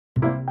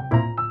I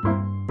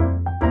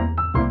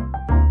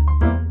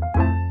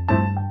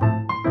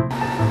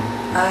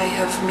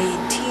have made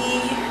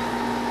tea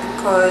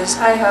because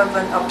I have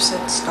an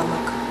upset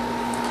stomach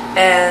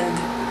and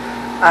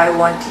I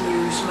want to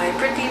use my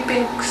pretty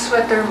pink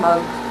sweater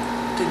mug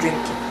to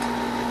drink it.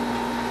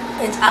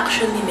 It's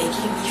actually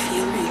making me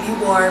feel really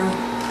warm.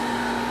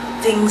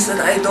 Things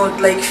that I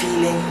don't like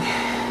feeling.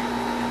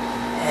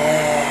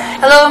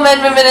 Hello men,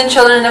 women, and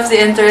children of the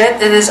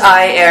internet. It is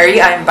I, Ari.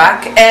 I'm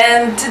back,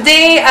 and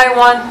today I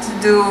want to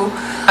do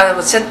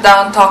a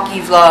sit-down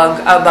talkie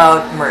vlog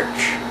about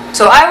merch.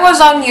 So I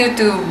was on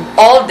YouTube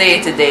all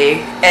day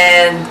today,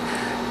 and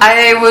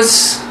I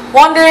was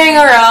wandering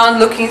around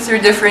looking through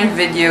different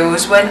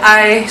videos when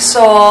I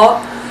saw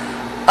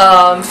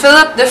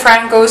Philip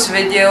DeFranco's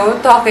video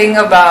talking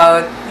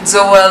about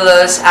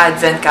Zoella's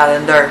advent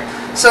calendar.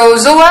 So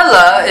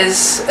Zoella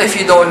is, if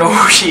you don't know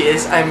who she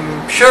is,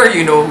 I'm sure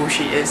you know who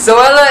she is.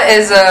 Zoella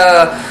is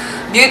a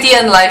beauty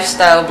and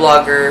lifestyle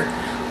blogger,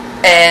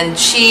 and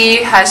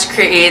she has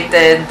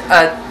created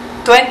a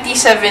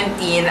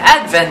 2017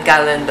 advent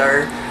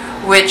calendar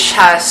which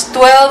has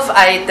 12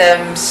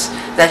 items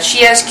that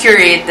she has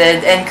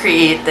curated and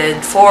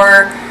created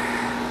for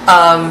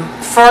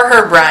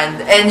her brand,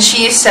 and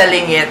she is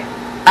selling it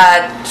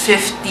at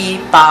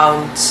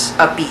 £50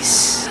 a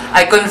piece.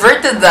 I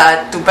converted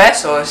that to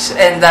pesos,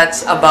 and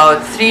that's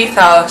about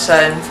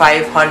 3,500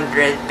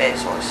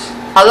 pesos.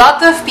 A lot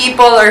of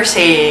people are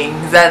saying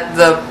that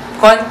the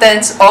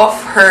contents of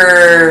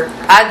her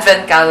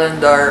advent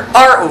calendar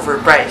are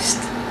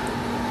overpriced.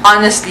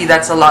 Honestly,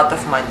 that's a lot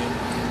of money.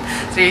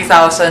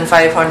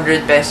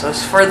 3,500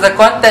 pesos for the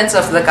contents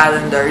of the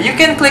calendar. You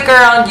can click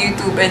around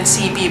YouTube and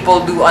see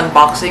people do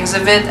unboxings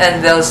of it,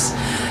 and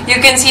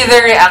you can see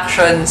their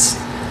reactions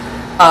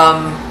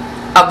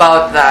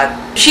about that.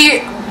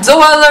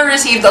 Zoella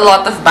received a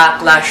lot of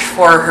backlash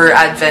for her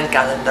advent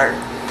calendar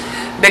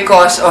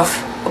because of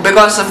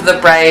the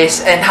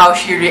price and how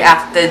she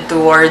reacted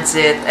towards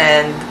it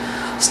and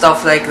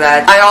stuff like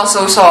that. I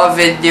also saw a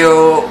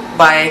video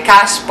by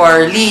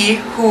Caspar Lee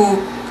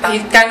who he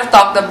kind of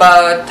talked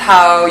about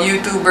how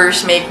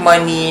YouTubers make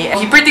money.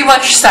 He pretty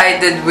much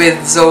sided with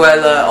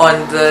Zoella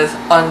on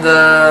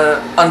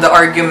the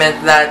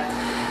argument that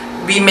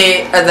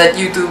that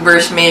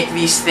YouTubers make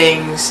these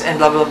things and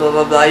blah blah blah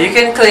blah blah. You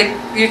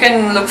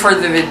can look for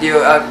the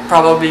video. I'll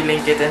probably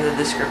link it in the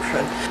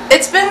description.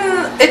 It's been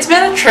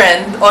a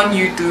trend on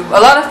YouTube. A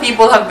lot of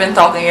people have been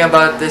talking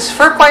about this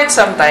for quite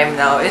some time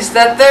now. Is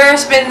that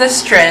there's been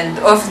this trend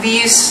of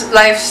these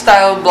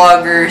lifestyle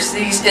bloggers,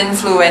 these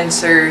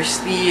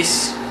influencers,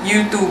 these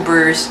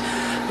YouTubers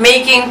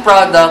making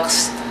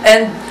products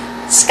and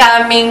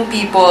scamming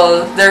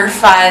people, their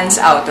fans,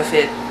 out of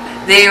it.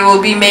 They will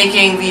be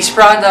making these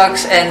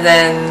products and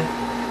then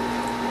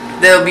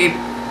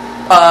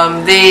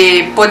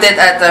they put it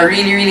at a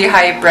really really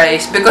high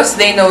price because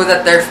they know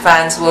that their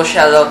fans will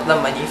shell out the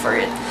money for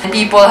it. And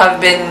people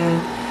have been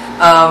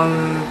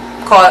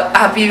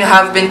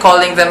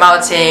calling them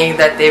out, saying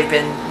that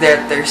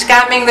they're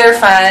scamming their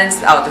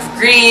fans out of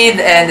greed,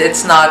 and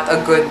it's not a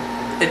good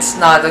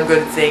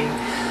thing.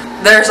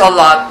 There's a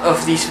lot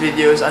of these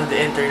videos on the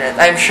internet.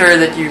 I'm sure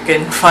that you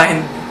can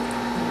find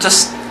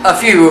just a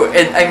few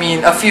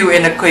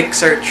in a quick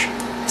search.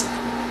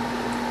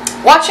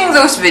 Watching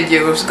those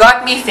videos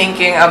got me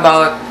thinking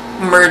about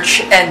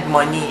merch and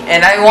money,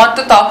 and I want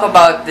to talk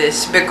about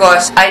this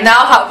because I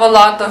now have a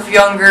lot of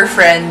younger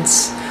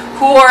friends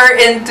who are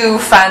into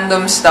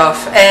fandom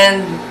stuff,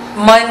 and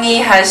money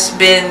has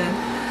been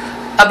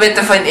a bit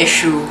of an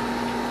issue.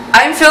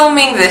 I'm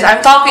filming this,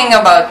 I'm talking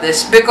about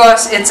this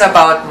because it's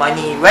about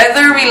money.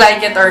 Whether we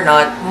like it or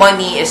not,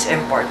 money is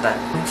important.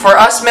 For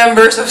us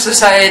members of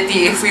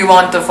society, if we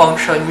want to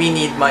function, we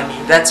need money.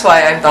 That's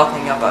why I'm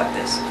talking about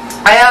this.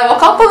 I have a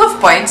couple of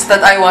points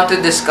that I want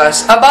to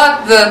discuss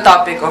about the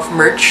topic of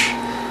merch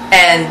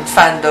and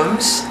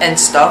fandoms and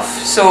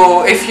stuff.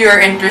 So if you're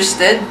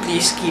interested,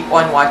 please keep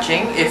on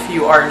watching. If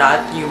you are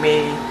not, you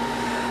may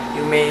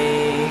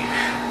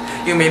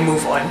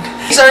move on.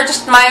 These are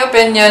just my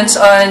opinions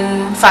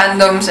on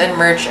fandoms and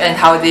merch and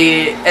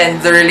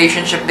the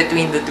relationship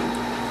between the two.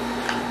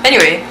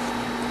 Anyway,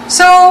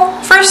 so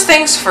first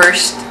things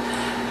first.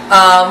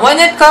 When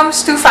it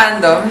comes to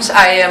fandoms,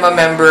 I am a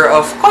member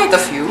of quite a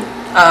few.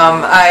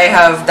 I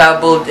have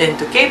dabbled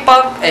into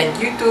K-pop and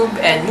YouTube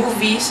and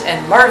movies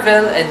and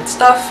Marvel and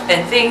stuff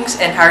and things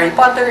and Harry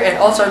Potter and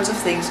all sorts of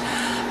things.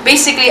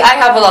 Basically, I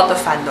have a lot of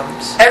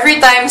fandoms. Every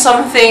time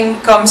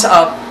something comes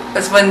up,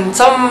 as when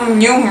some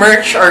new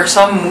merch or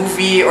some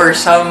movie or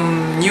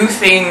some new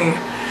thing,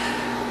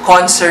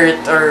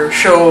 concert or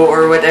show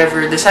or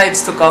whatever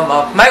decides to come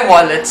up, my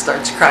wallet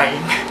starts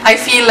crying. I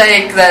feel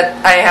like that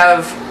I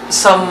have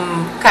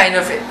some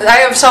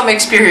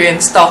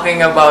experience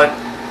talking about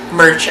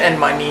merch and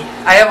money.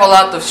 I have a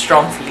lot of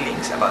strong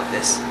feelings about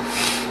this.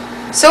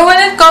 So when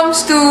it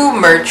comes to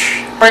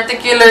merch,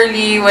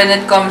 particularly when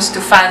it comes to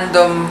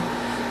fandom,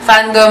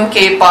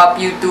 K-pop,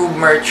 YouTube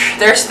merch,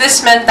 there's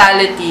this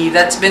mentality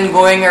that's been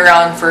going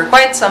around for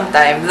quite some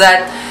time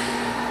that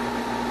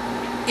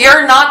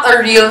you're not a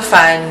real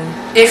fan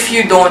if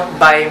you don't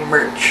buy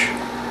merch.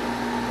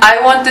 I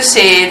want to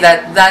say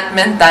that that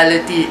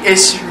mentality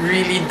is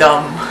really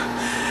dumb.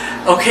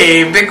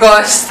 Okay,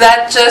 because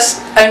that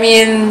just,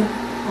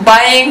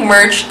 buying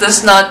merch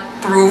does not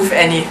prove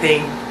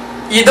anything.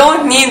 You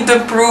don't need to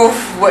prove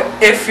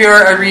if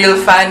you're a real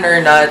fan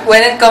or not.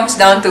 When it comes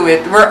down to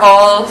it, we're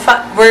all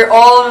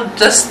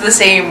just the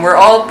same. We're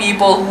all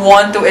people who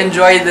want to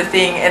enjoy the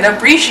thing and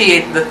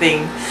appreciate the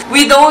thing.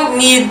 We don't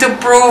need to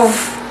prove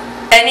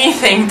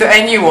anything to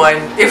anyone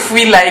if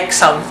we like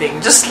something.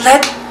 Just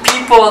let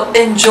people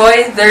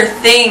enjoy their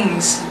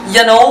things,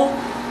 you know?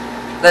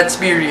 Let's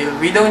be real.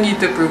 We don't need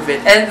to prove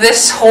it. And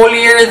this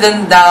holier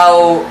than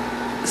thou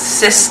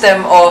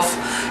system of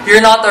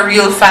you're not a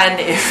real fan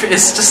if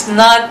it's just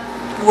not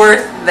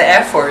worth the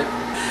effort.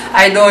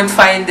 I don't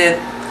find it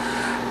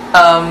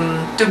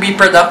to be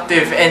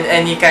productive in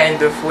any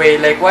kind of way.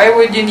 Like, why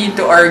would you need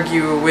to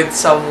argue with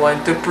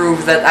someone to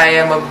prove that I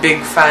am a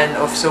big fan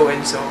of so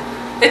and so?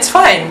 It's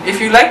fine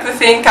if you like the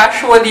thing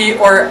casually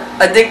or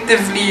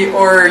addictively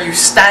or you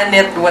stan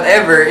it,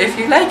 whatever. If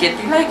you like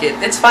it, you like it.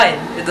 It's fine.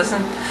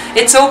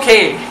 It's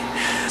okay.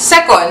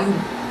 Second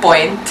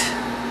point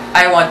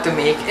I want to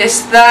make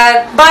is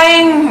that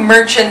buying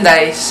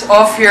merchandise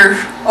of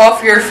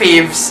your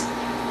faves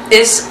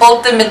is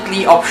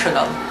ultimately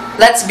optional.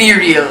 Let's be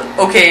real,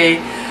 okay?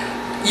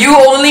 You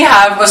only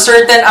have a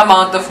certain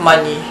amount of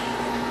money.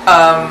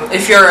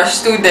 If you're a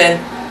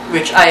student,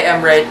 which I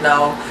am right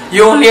now,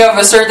 you only have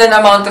a certain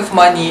amount of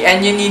money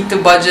and you need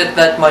to budget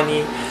that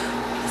money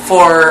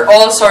for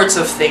all sorts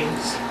of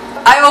things.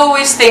 I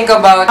always think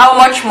about how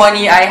much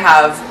money I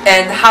have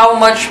and how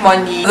much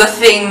money the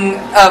thing,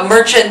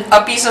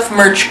 a piece of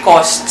merch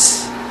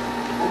costs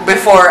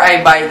before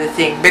I buy the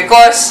thing.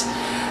 Because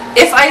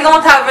if I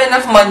don't have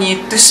enough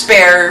money to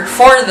spare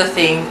for the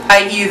thing,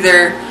 I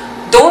either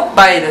don't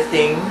buy the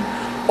thing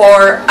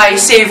or I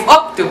save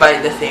up to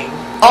buy the thing.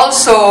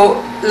 Also,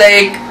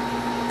 like,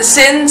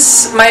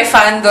 since my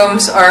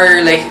fandoms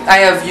are like, I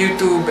have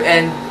YouTube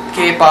and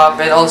K-pop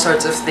and all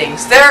sorts of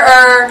things, there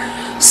are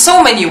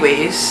so many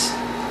ways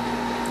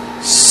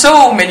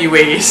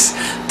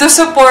to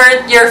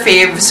support your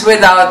faves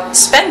without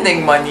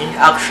spending money,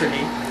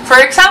 actually. For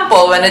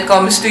example, when it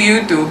comes to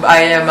YouTube,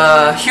 I am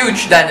a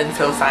huge Dan and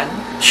Phil fan.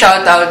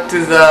 Shout out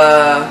to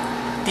the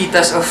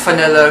Titas of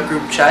Vanilla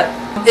group chat.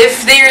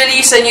 If they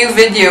release a new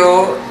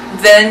video,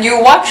 then you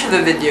watch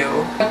the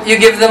video. You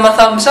give them a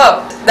thumbs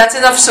up. That's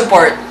enough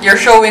support. You're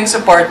showing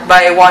support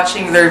by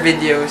watching their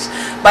videos,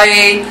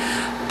 by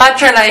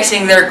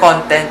patronizing their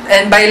content,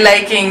 and by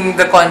liking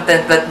the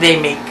content that they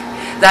make.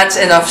 That's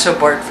enough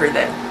support for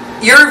them.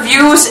 Your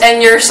views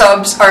and your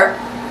subs are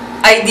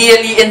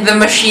ideally in the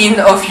machine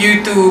of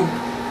YouTube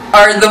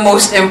are the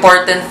most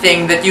important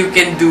thing that you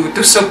can do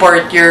to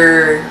support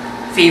your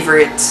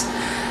favorites.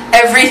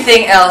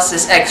 Everything else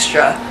is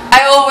extra.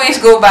 I always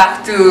go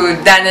back to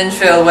Dan and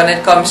Phil when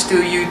it comes to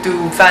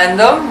YouTube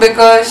fandom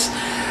because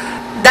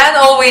Dan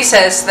always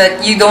says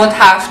that you don't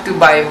have to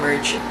buy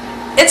merch.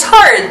 It's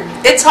hard.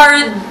 It's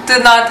hard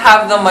to not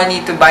have the money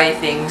to buy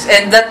things,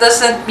 and that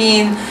doesn't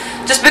mean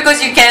just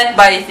because you can't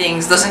buy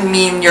things doesn't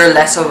mean you're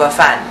less of a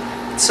fan.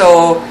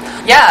 So,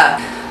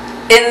 yeah,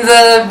 in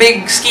the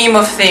big scheme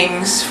of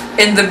things,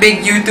 in the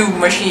big YouTube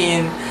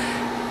machine,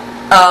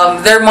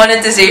 their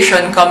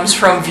monetization comes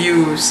from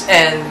views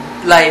and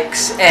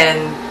likes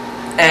and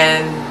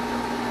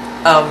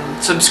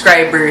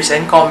subscribers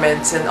and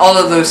comments and all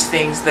of those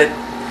things that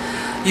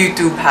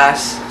YouTube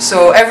has.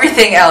 So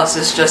everything else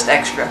is just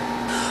extra.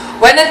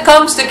 When it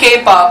comes to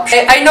K-pop,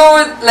 I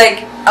know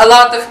like a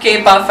lot of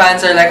K-pop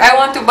fans are like, I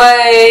want to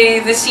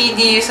buy the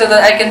CD so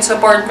that I can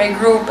support my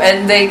group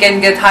and they can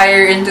get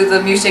higher into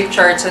the music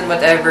charts and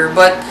whatever.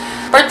 But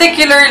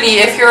particularly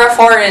if you're a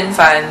foreign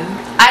fan,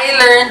 I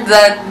learned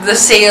that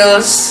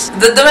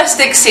the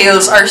domestic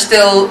sales are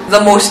still the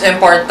most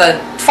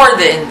important for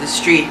the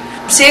industry.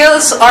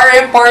 Sales are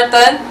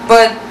important,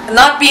 but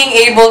not being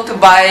able to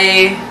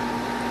buy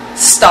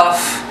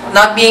stuff,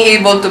 not being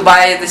able to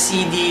buy the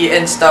CD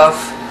and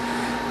stuff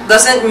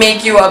doesn't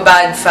make you a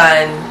bad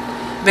fan,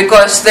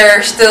 because there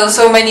are still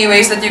so many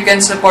ways that you can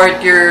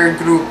support your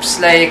groups.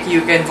 Like,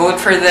 you can vote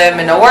for them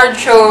in award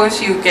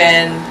shows, you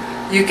can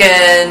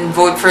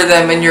vote for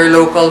them in your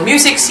local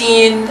music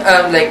scene,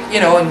 like, you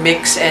know,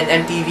 Mix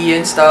and MTV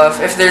and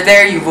stuff. If they're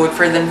there, you vote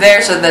for them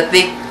there so that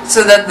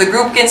the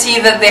group can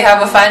see that they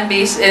have a fan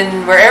base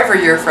in wherever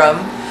you're from.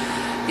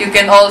 You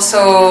can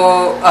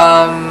also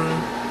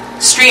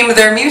stream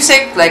their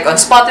music, like on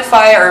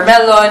Spotify or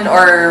Melon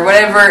or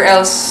whatever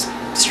else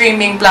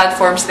streaming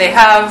platforms they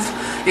have.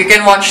 You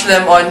can watch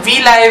them on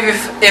VLive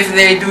if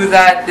they do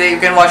that. You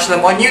can watch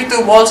them on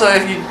YouTube also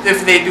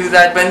if they do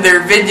that. When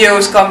their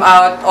videos come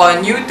out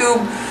on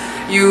YouTube,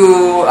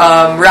 you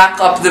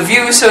rack up the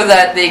views so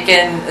that they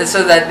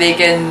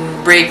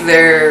can break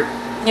their,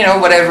 you know,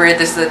 whatever it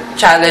is, the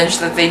challenge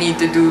that they need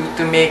to do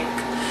to make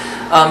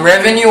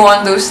revenue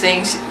on those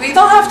things. We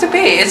don't have to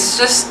pay. It's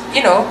just,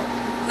 you know,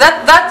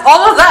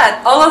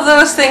 all of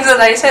those things that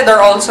I said are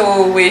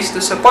also ways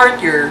to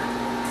support your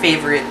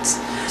favorites.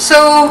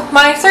 So,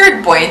 my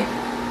third point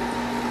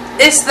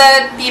is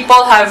that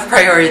people have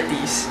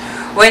priorities.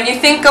 When you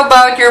think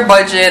about your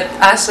budget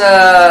as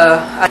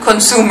a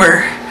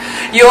consumer,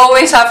 you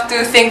always have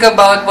to think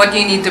about what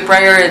you need to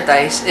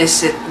prioritize.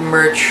 Is it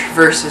merch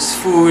versus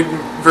food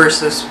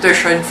versus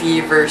tuition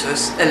fee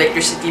versus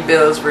electricity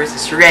bills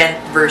versus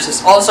rent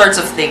versus all sorts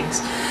of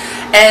things?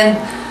 And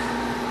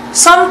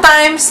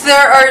sometimes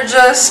there are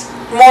just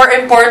more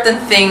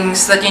important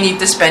things that you need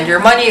to spend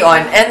your money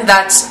on, and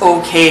that's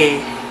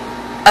okay.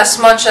 As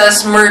much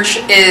as merch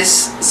is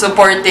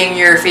supporting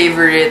your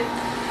favorite,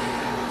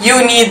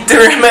 you need to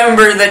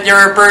remember that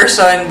you're a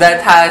person that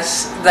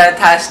has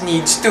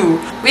needs too.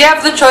 We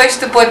have the choice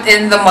to put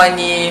in the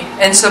money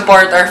and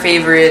support our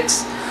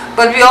favorites,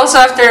 but we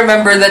also have to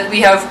remember that we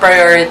have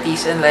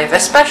priorities in life.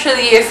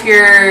 Especially if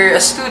you're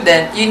a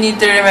student, you need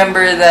to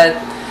remember that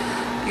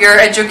your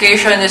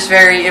education is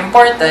very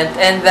important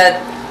and that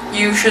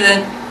you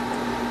shouldn't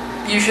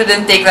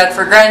take that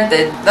for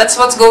granted. That's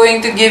what's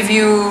going to give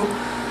you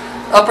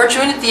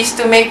opportunities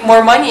to make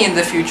more money in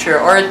the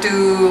future or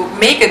to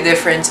make a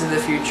difference in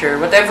the future.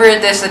 Whatever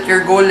it is that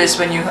your goal is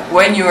when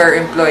you are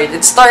employed,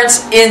 it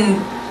starts in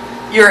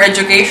your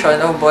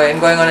education. Oh boy, I'm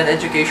going on an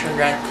education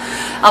rant.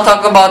 I'll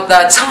talk about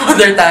that some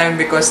other time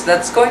because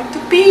that's going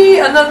to be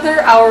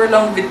another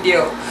hour-long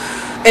video.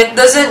 It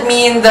doesn't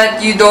mean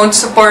that you don't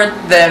support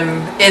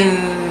them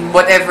in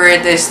whatever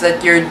it is that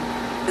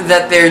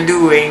they're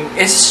doing.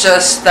 It's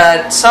just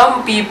that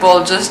some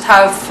people just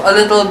have a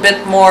little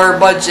bit more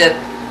budget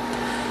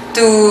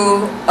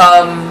to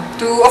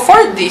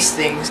afford these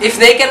things. If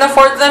they can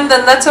afford them,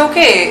 then that's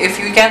okay. If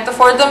you can't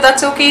afford them,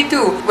 that's okay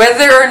too.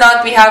 Whether or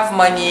not we have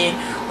money,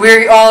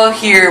 we're all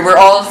here, we're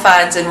all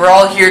fans, and we're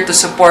all here to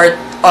support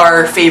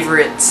our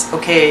favorites,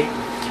 okay?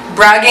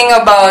 Bragging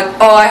about,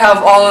 oh, I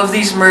have all of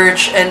these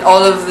merch and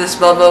all of this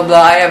blah blah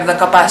blah, I have the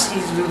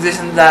capacity to do this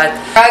and that.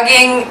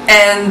 Bragging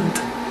and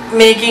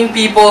making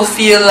people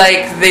feel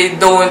like they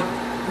don't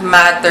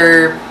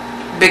matter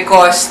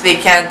because they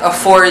can't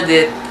afford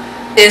it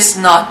is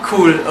not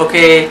cool,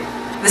 okay?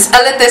 This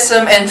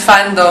elitism and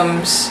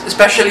fandoms,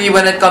 especially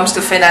when it comes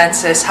to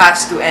finances,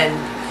 has to end.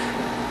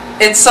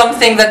 It's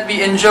something that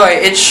we enjoy.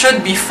 It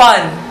should be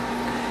fun.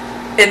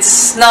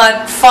 It's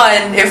not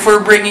fun if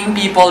we're bringing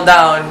people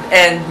down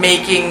and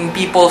making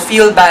people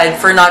feel bad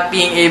for not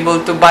being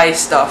able to buy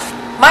stuff.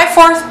 My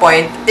fourth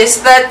point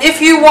is that if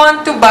you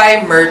want to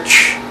buy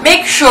merch,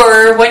 make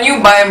sure when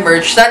you buy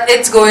merch that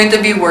it's going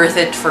to be worth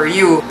it for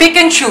you. Pick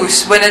and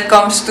choose when it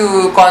comes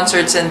to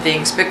concerts and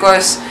things,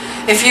 because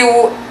if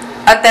you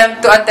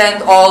attempt to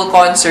attend all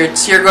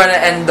concerts, you're gonna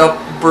end up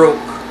broke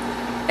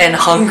and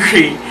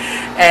hungry.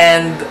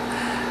 And,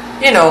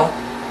 you know,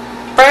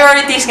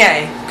 priorities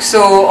nga eh.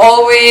 So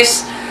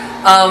always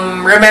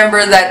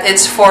remember that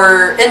it's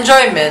for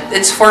enjoyment,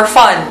 it's for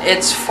fun,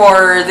 it's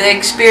for the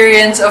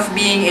experience of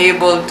being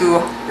able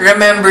to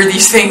remember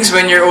these things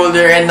when you're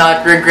older and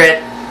not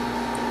regret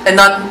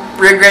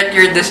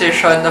your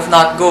decision of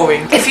not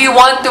going. If you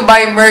want to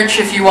buy merch,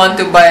 if you want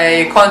to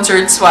buy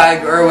concert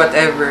swag or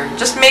whatever,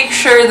 just make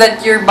sure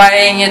that you're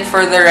buying it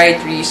for the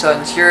right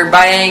reasons. You're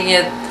buying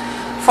it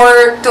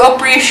to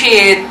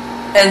appreciate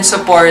and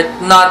support,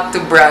 not to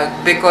brag,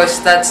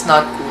 because that's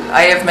not cool.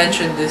 I have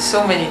mentioned this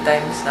so many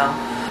times now.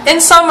 In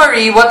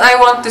summary, what I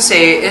want to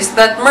say is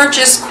that merch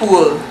is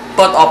cool,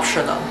 but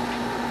optional.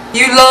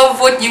 You love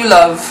what you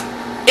love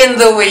in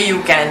the way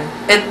you can.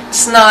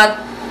 It's not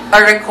a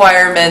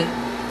requirement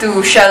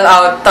to shell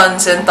out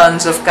tons and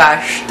tons of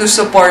cash to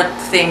support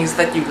things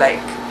that you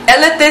like.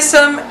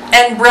 Elitism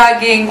and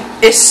bragging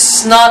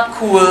is not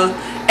cool,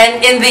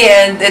 and in the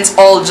end, it's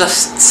all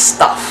just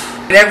stuff.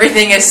 When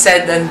everything is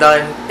said and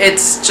done,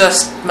 it's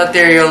just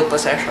material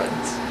possessions.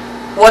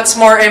 What's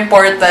more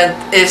important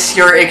is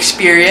your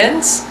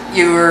experience,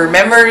 your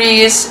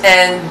memories,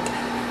 and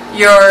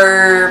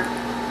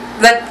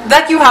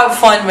that you have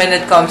fun when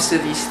it comes to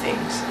these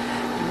things.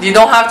 You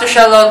don't have to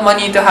shell out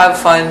money to have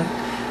fun.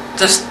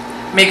 Just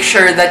make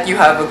sure that you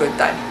have a good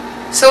time.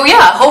 So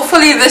yeah,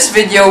 hopefully this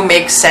video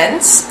makes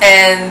sense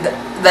and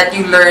that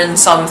you learn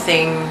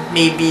something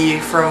maybe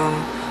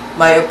from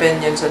my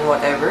opinions and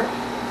whatever.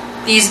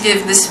 Please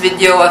give this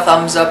video a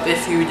thumbs up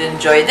if you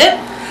enjoyed it.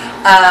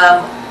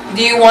 Do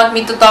you want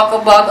me to talk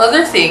about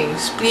other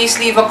things? Please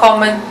leave a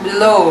comment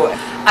below.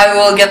 I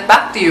will get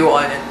back to you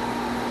on it.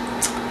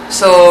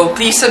 So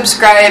please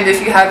subscribe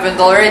if you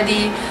haven't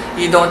already.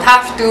 You don't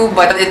have to,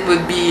 but it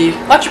would be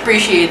much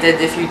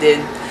appreciated if you did.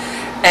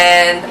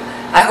 And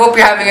I hope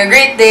you're having a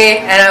great day,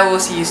 and I will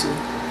see you soon.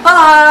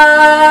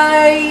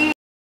 Bye!